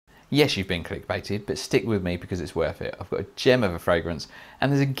Yes, you've been clickbaited, but stick with me because it's worth it. I've got a gem of a fragrance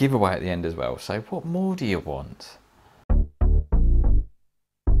and there's a giveaway at the end as well. So what more do you want?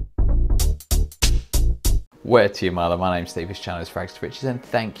 Word to your mother, my name's Steve, this channel is Frags to Riches, and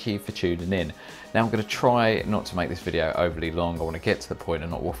thank you for tuning in. Now I'm going to try not to make this video overly long. I want to get to the point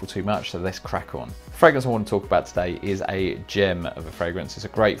and not waffle too much, so let's crack on. The fragrance I want to talk about today is a gem of a fragrance. It's a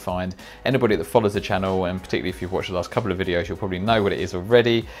great find. Anybody that follows the channel, and particularly if you've watched the last couple of videos, you'll probably know what it is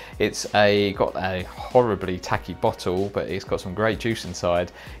already. It's got a horribly tacky bottle, but it's got some great juice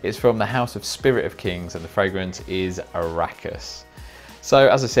inside. It's from the house of Spirit of Kings, and the fragrance is Arrakis. So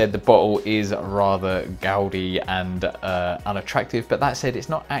as I said, the bottle is rather gaudy and unattractive, but that said, it's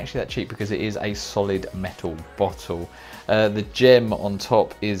not actually that cheap because it is a solid metal bottle. The gem on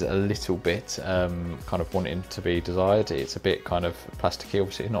top is a little bit kind of wanting to be desired. It's a bit kind of plasticky,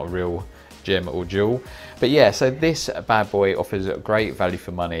 obviously it's not a real gem or jewel. But yeah, so this bad boy offers great value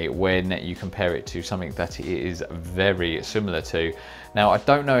for money when you compare it to something that it is very similar to. Now, I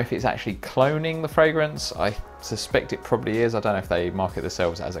don't know if it's actually cloning the fragrance. I suspect it probably is. I don't know if they market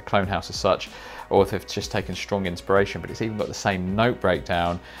themselves as a clone house as such, or if they've just taken strong inspiration, but it's even got the same note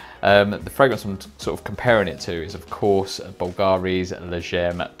breakdown. The fragrance I'm sort of comparing it to is, of course, Bvlgari's Le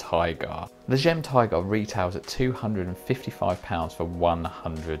Gemme TYGAR. Le Gemme TYGAR retails at £255 for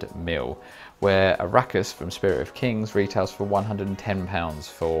 100ml, where Arrakis from Spirit of Kings retails for £110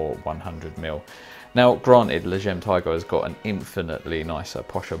 for 100ml. Now, granted, Le Gemme TYGAR has got an infinitely nicer,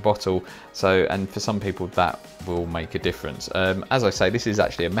 posher bottle, and for some people that will make a difference. As I say, this is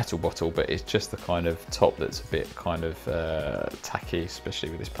actually a metal bottle, but it's just the kind of top that's a bit kind of tacky, especially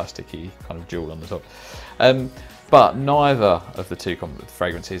with this plasticky kind of jewel on the top. But neither of the two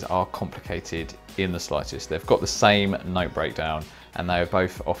fragrances are complicated in the slightest. They've got the same note breakdown, and they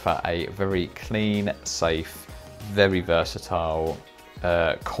both offer a very clean, safe, very versatile,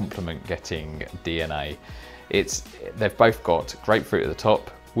 compliment getting DNA. They've both got grapefruit at the top,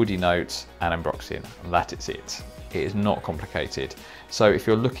 woody notes, and ambroxan. That is it. It is not complicated. So if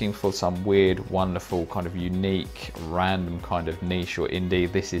you're looking for some weird, wonderful, kind of unique, random kind of niche or indie,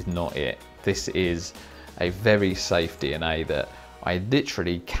 this is not it. This is a very safe DNA that I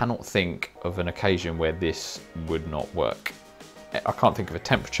literally cannot think of an occasion where this would not work. I can't think of a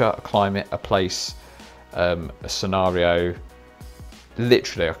temperature, a climate, a place, a scenario.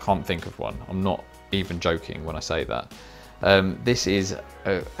 Literally, I can't think of one. I'm not even joking when I say that. This is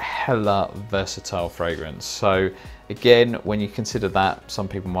a hella versatile fragrance. So again, when you consider that, some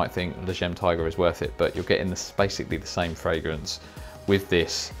people might think Le Gemme TYGAR is worth it, but you're getting this basically the same fragrance with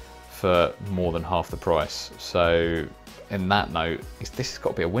this for more than half the price. So in that note, this has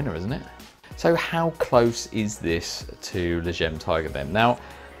got to be a winner, isn't it? So how close is this to Le Gemme TYGAR then? Now,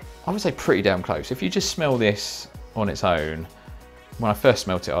 I would say pretty damn close. If you just smell this on its own, when I first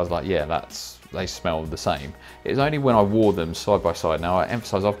smelt it, I was like, yeah, they smell the same. It was only when I wore them side by side. Now, I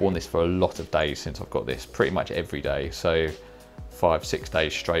emphasize I've worn this for a lot of days since I've got this, pretty much every day. So 5-6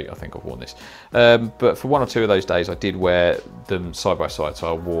 days straight, I think I've worn this. But for 1 or 2 of those days, I did wear them side by side.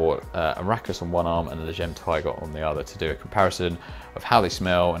 So I wore Arrakis on one arm and Le Gemme TYGAR on the other to do a comparison of how they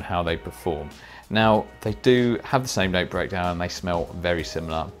smell and how they perform. Now, they do have the same note breakdown and they smell very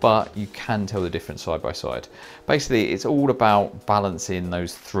similar, but you can tell the difference side by side. Basically, it's all about balancing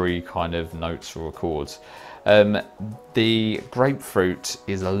those 3 kind of notes or chords. The grapefruit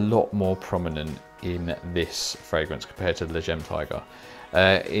is a lot more prominent in this fragrance compared to Le Gemme TYGAR.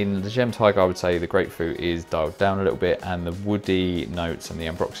 In Le Gemme TYGAR, I would say the grapefruit is dialed down a little bit and the woody notes and the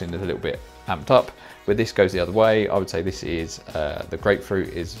ambroxan is a little bit amped up. Where this goes the other way, I would say this is the grapefruit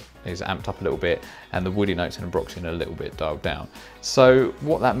is amped up a little bit and the woody notes and ambroxan are a little bit dialed down. So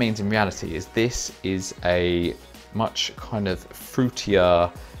what that means in reality is this is a much kind of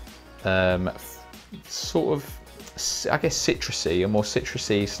fruitier, sort of, I guess, citrusy, a more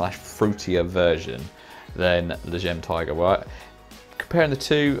citrusy / fruitier version than Le Gemme TYGAR. Right? Comparing the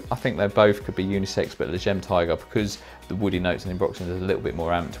two, I think they both could be unisex, but Le Gemme TYGAR, because the woody notes and ambroxan is a little bit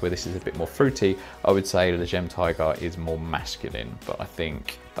more amped, where this is a bit more fruity, I would say Le Gemme TYGAR is more masculine, but I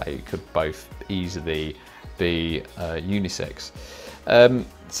think they could both easily be unisex.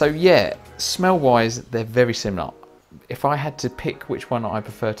 So yeah, smell-wise, they're very similar. If I had to pick which one I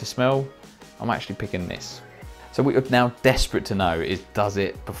prefer to smell, I'm actually picking this. So what you're now desperate to know is, does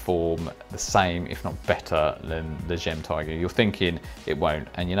it perform the same, if not better, than Le Gemme TYGAR? You're thinking it won't,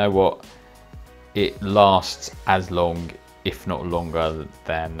 and you know what? It lasts as long, if not longer,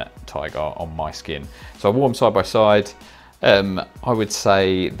 than TYGAR on my skin. So I wore them side by side. I would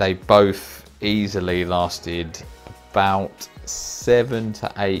say they both easily lasted about 7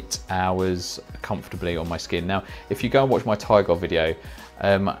 to 8 hours comfortably on my skin. Now, if you go and watch my TYGAR video,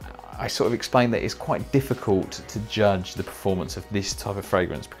 I sort of explained that it's quite difficult to judge the performance of this type of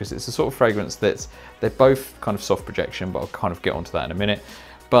fragrance because it's a sort of fragrance they're both kind of soft projection, but I'll kind of get onto that in a minute.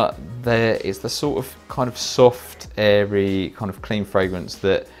 But there is the sort of kind of soft, airy, kind of clean fragrance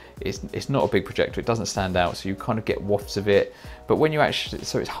that it's not a big projector, it doesn't stand out, so you kind of get wafts of it. But when you actually,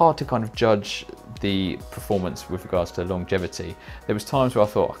 so it's hard to kind of judge the performance with regards to longevity. There was times where I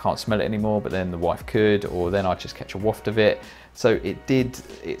thought I can't smell it anymore, but then the wife could, or then I just catch a waft of it. So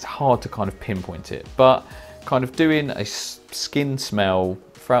it's hard to kind of pinpoint it, but kind of doing a skin smell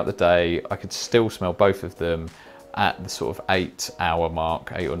throughout the day, I could still smell both of them at the sort of 8-hour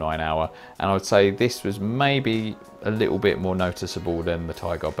mark, 8 or 9 hour. And I would say this was maybe a little bit more noticeable than the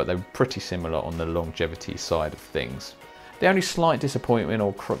TYGAR, but they're pretty similar on the longevity side of things. The only slight disappointment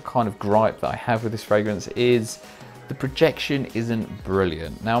or kind of gripe that I have with this fragrance is the projection isn't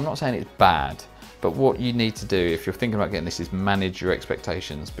brilliant. Now, I'm not saying it's bad, but what you need to do if you're thinking about getting this is manage your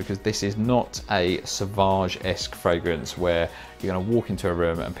expectations, because this is not a Sauvage-esque fragrance where you're going to walk into a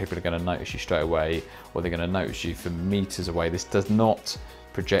room and people are going to notice you straight away, or they're going to notice you from meters away. This does not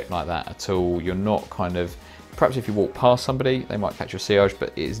project like that at all. You're not kind of, perhaps if you walk past somebody, they might catch your sillage, but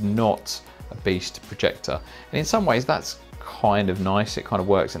it is not a beast projector. And in some ways that's kind of nice. It kind of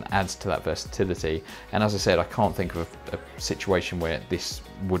works and adds to that versatility. And as I said, I can't think of a situation where this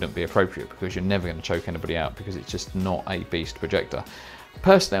wouldn't be appropriate, because you're never going to choke anybody out, because it's just not a beast projector.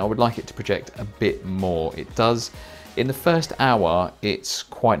 Personally, I would like it to project a bit more. It does, in the first hour, it's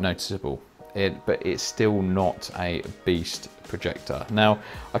quite noticeable, but it's still not a beast projector. Now,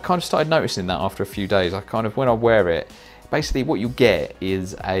 I kind of started noticing that after a few days. I kind of, when I wear it, basically what you get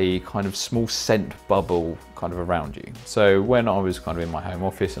is a kind of small scent bubble kind of around you. So when I was kind of in my home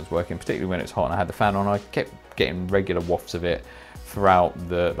office and was working, particularly when it's hot and I had the fan on, I kept getting regular wafts of it throughout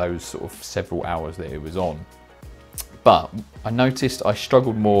those sort of several hours that it was on. But I noticed I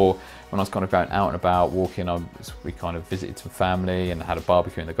struggled more when I was kind of going out and about, walking. We kind of visited some family and had a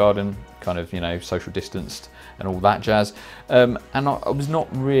barbecue in the garden, kind of, you know, social distanced and all that jazz. And I was not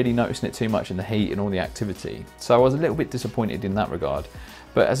really noticing it too much in the heat and all the activity. So I was a little bit disappointed in that regard.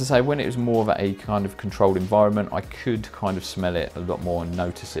 But as I say, when it was more of a kind of controlled environment, I could kind of smell it a lot more and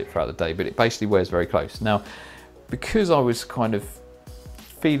notice it throughout the day, but it basically wears very close. Now, because I was kind of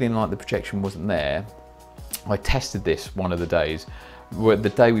feeling like the projection wasn't there, I tested this one of the days.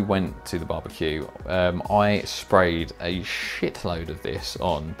 The day we went to the barbecue, I sprayed a shitload of this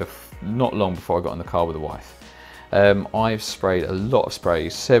on not long before I got in the car with the wife. I've sprayed a lot of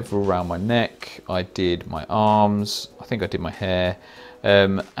sprays, several around my neck. I did my arms, I think I did my hair,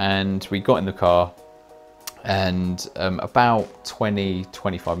 and we got in the car, and about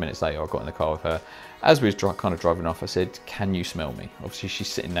 20-25 minutes later I got in the car with her. As we was kind of driving off, I said, "Can you smell me?" Obviously she's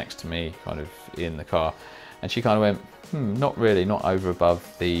sitting next to me kind of in the car, and she kind of went, not really, not over above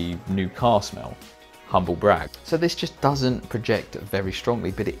the new car smell. Humble brag. So this just doesn't project very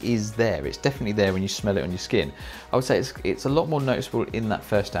strongly, but it is there. It's definitely there when you smell it on your skin. I would say it's a lot more noticeable in that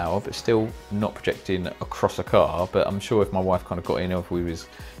first hour, but still not projecting across a car. But I'm sure if my wife kind of got in, or if we was,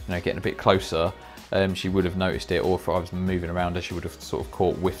 you know, getting a bit closer, she would have noticed it, or if I was moving around her, she would have sort of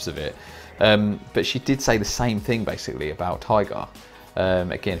caught whiffs of it. But she did say the same thing basically about TYGAR.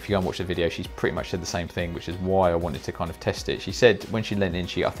 Again, if you go and watch the video, she's pretty much said the same thing, which is why I wanted to kind of test it. She said when she leant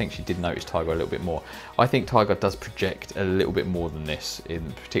in, I think she did notice TYGAR a little bit more. I think TYGAR does project a little bit more than this,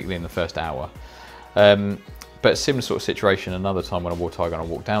 particularly in the first hour. But similar sort of situation, another time when I wore TYGAR and I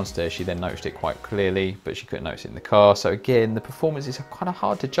walked downstairs, she then noticed it quite clearly, but she couldn't notice it in the car. So again, the performance is kind of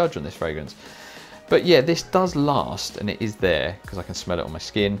hard to judge on this fragrance. But yeah, this does last, and it is there because I can smell it on my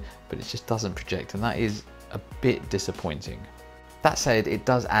skin, but it just doesn't project, and that is a bit disappointing. That said, it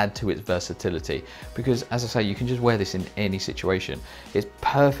does add to its versatility, because as I say, you can just wear this in any situation. It's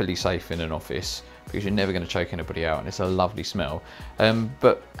perfectly safe in an office because you're never going to choke anybody out, and it's a lovely smell.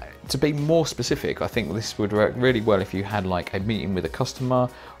 But to be more specific, I think this would work really well if you had like a meeting with a customer,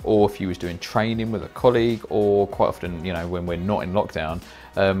 or if you was doing training with a colleague, or quite often, you know, when we're not in lockdown,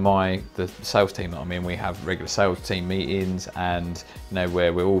 the sales team that I'm in, we have regular sales team meetings, and you know,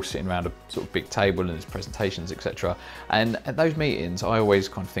 where we're all sitting around a sort of big table and there's presentations, etc. And at those meetings, I always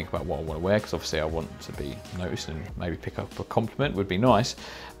kind of think about what I want to wear, because obviously I want to be noticed, and maybe pick up a compliment would be nice.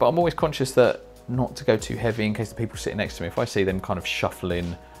 But I'm always conscious that not to go too heavy in case the people sitting next to me, if I see them kind of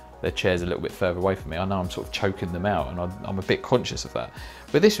shuffling their chairs a little bit further away from me, I know I'm sort of choking them out, and I'm a bit conscious of that.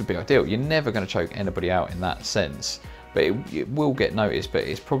 But this would be ideal. You're never going to choke anybody out in that sense, but it will get noticed. But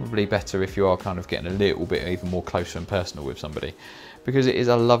it's probably better if you are kind of getting a little bit even more closer and personal with somebody, because it is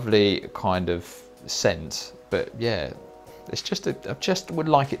a lovely kind of scent. But yeah, it's just I just would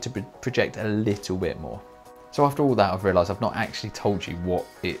like it to project a little bit more. So after all that, I've realised I've not actually told you what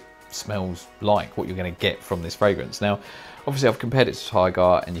it smells like, what you're going to get from this fragrance. Now, obviously I've compared it to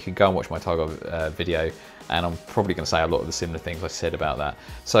TYGAR, and you can go and watch my TYGAR video, and I'm probably going to say a lot of the similar things I said about that.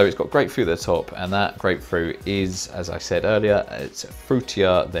 So it's got grapefruit at the top, and that grapefruit is, as I said earlier, it's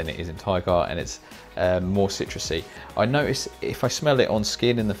fruitier than it is in TYGAR, and it's more citrusy. I notice if I smell it on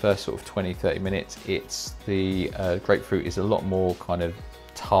skin in the first sort of 20-30 minutes, it's the grapefruit is a lot more kind of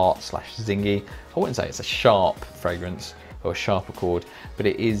tart / zingy. I wouldn't say it's a sharp fragrance or a sharp accord, but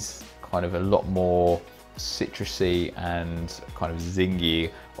it is kind of a lot more citrusy and kind of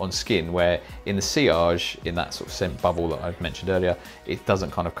zingy on skin, where in the sillage, in that sort of scent bubble that I've mentioned earlier, it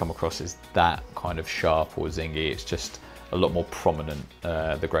doesn't kind of come across as that kind of sharp or zingy. It's just a lot more prominent,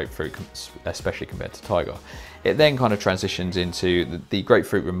 the grapefruit, especially compared to TYGAR. It then kind of transitions into, the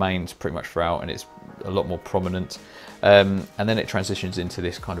grapefruit remains pretty much throughout, and it's a lot more prominent. And then it transitions into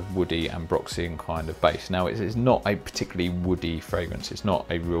this kind of woody ambroxan kind of base. Now, it's not a particularly woody fragrance. It's not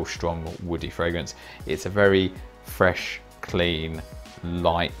a real strong woody fragrance. It's a very fresh, clean,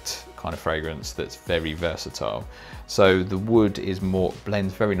 light kind of fragrance that's very versatile. So the wood is more,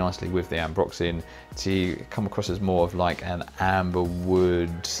 blends very nicely with the ambroxan to come across as more of like an amber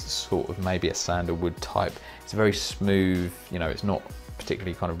wood, sort of maybe a sandalwood type. It's very smooth, you know, it's not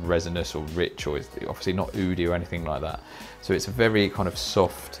particularly kind of resinous or rich, or it's obviously not oody or anything like that. So it's a very kind of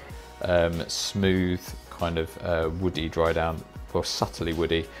soft, smooth kind of woody dry down, or subtly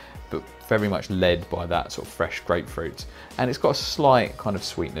woody, but very much led by that sort of fresh grapefruit. And it's got a slight kind of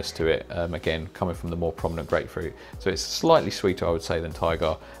sweetness to it, again, coming from the more prominent grapefruit. So it's slightly sweeter, I would say, than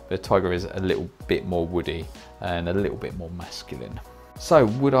TYGAR, but TYGAR is a little bit more woody and a little bit more masculine. So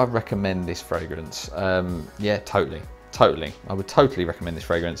would I recommend this fragrance? Yeah, totally. I would totally recommend this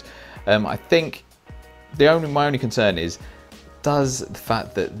fragrance. I think my only concern is, does the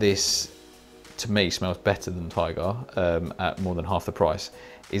fact that this, to me, smells better than TYGAR at more than half the price,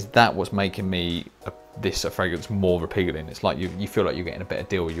 is that what's making me this fragrance more appealing? It's like you feel like you're getting a better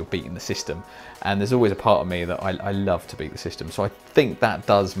deal, you're beating the system. And there's always a part of me that I love to beat the system. So I think that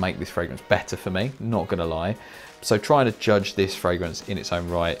does make this fragrance better for me, not gonna lie. So trying to judge this fragrance in its own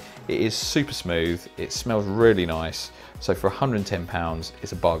right, it is super smooth, it smells really nice. So for £110,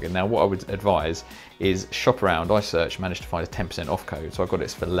 it's a bargain. Now, what I would advise is shop around. I searched, managed to find a 10% off code, so I got it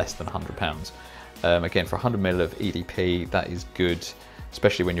for less than £100. Again, for 100 ml of EDP, that is good,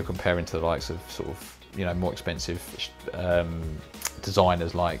 especially when you're comparing to the likes of sort of, you know, more expensive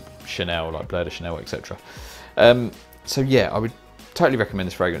designers like Chanel, like Bleu de Chanel, etc. So yeah, I would totally recommend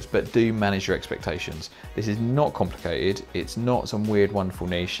this fragrance, but do manage your expectations. This is not complicated. It's not some weird, wonderful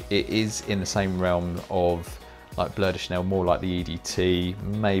niche. It is in the same realm of like Bleu de Chanel, more like the EDT,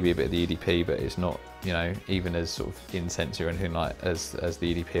 maybe a bit of the EDP, but it's not, you know, even as sort of incensey or anything like as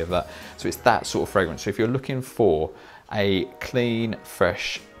the EDP of that. So it's that sort of fragrance. So if you're looking for a clean,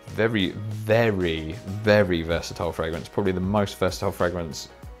 fresh, very, very, very versatile fragrance, probably the most versatile fragrance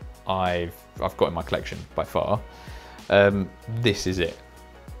I've got in my collection by far, this is it.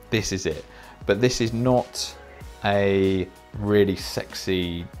 This is it. But this is not a really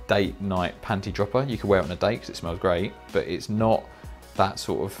sexy date night panty dropper. You can wear it on a date because it smells great, but it's not that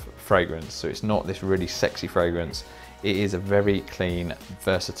sort of fragrance. So it's not this really sexy fragrance. It is a very clean,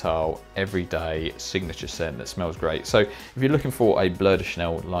 versatile, everyday signature scent that smells great. So if you're looking for a Bleu de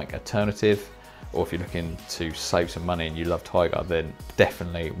Chanel like alternative, or if you're looking to save some money and you love TYGAR, then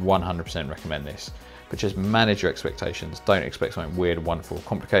definitely 100% recommend this. But just manage your expectations. Don't expect something weird, wonderful,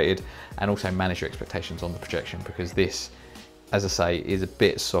 complicated, and also manage your expectations on the projection, because this, as I say, is a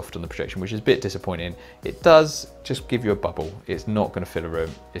bit soft on the projection, which is a bit disappointing. It does just give you a bubble. It's not going to fill a room.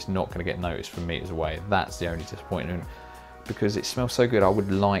 It's not going to get noticed from meters away. That's the only disappointment, because it smells so good. I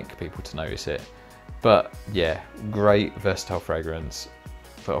would like people to notice it. But yeah, great versatile fragrance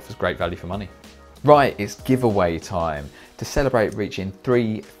that offers great value for money. Right, it's giveaway time. To celebrate reaching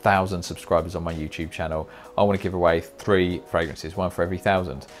 3,000 subscribers on my YouTube channel, I want to give away 3 fragrances, one for every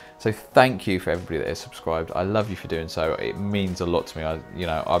 1,000. So thank you for everybody that has subscribed. I love you for doing so. It means a lot to me.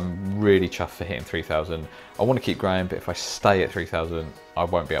 I'm really chuffed for hitting 3,000. I want to keep growing, but if I stay at 3,000, I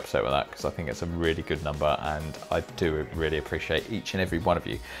won't be upset with that, because I think it's a really good number, and I do really appreciate each and every one of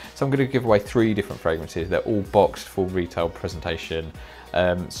you. So I'm going to give away 3 different fragrances. They're all boxed, full retail presentation.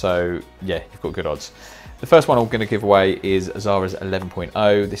 So yeah, you've got good odds. The first one I'm going to give away is Zara's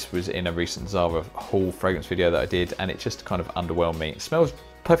 11.0. This was in a recent Zara haul fragrance video that I did, and it just kind of underwhelmed me. It smells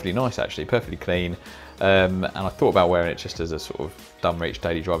perfectly nice, actually, perfectly clean. And I thought about wearing it just as a sort of dumb reach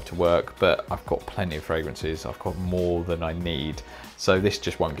daily drive to work, but I've got plenty of fragrances. I've got more than I need. So this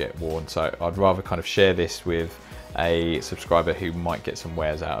just won't get worn. So I'd rather kind of share this with a subscriber who might get some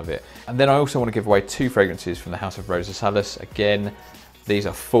wears out of it. And then I also want to give away 2 fragrances from the house of Rosa Salas. Again, These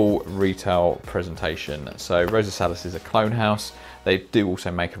are full retail presentation. So Rosa Salas is a clone house. They do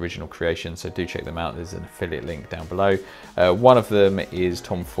also make original creations, so do check them out. There's an affiliate link down below. One of them is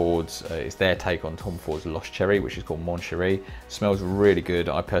Tom Ford's, it's their take on Tom Ford's Lost Cherry, which is called Mon Cherie. Smells really good.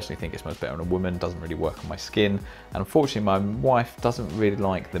 I personally think it smells better on a woman, doesn't really work on my skin. And unfortunately, my wife doesn't really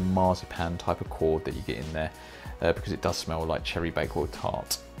like the marzipan type of chord that you get in there because it does smell like cherry bakewell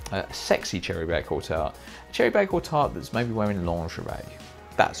tart. A sexy cherry bakewell tart. A cherry bakewell tart that's maybe wearing lingerie,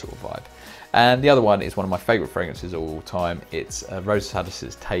 that sort of vibe. And the other one is one of my favourite fragrances of all time. It's Rosa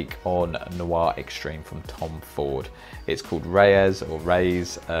Salas' take on Noir Extreme from Tom Ford. It's called Reyes or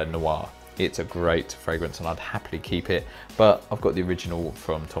Reyes Noir. It's a great fragrance and I'd happily keep it, but I've got the original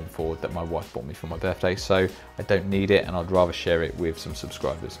from Tom Ford that my wife bought me for my birthday, so I don't need it and I'd rather share it with some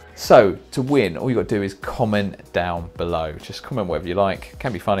subscribers. So to win, all you got to do is comment down below. Just comment whatever you like.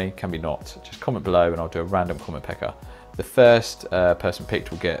 Can be funny, can be not. Just comment below and I'll do a random comment pecker. The first person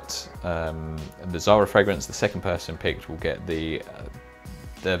picked will get the Zara fragrance. The second person picked will get the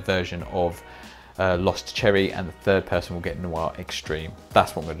version of Lost Cherry, and the third person will get Noir Extreme.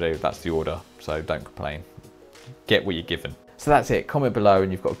 That's what I'm going to do. That's the order, so don't complain. Get what you're given. So that's it. Comment below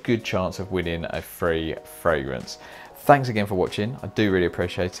and you've got a good chance of winning a free fragrance. Thanks again for watching. I do really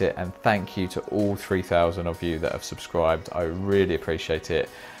appreciate it, and thank you to all 3,000 of you that have subscribed. I really appreciate it.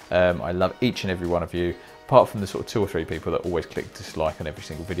 I love each and every one of you. Apart from the sort of 2 or 3 people that always click dislike on every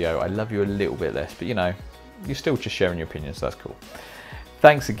single video, I love you a little bit less, but you know, you're still just sharing your opinions, so that's cool.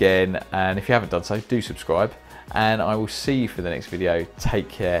 Thanks again, and if you haven't done so, do subscribe, and I will see you for the next video. Take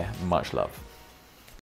care, much love.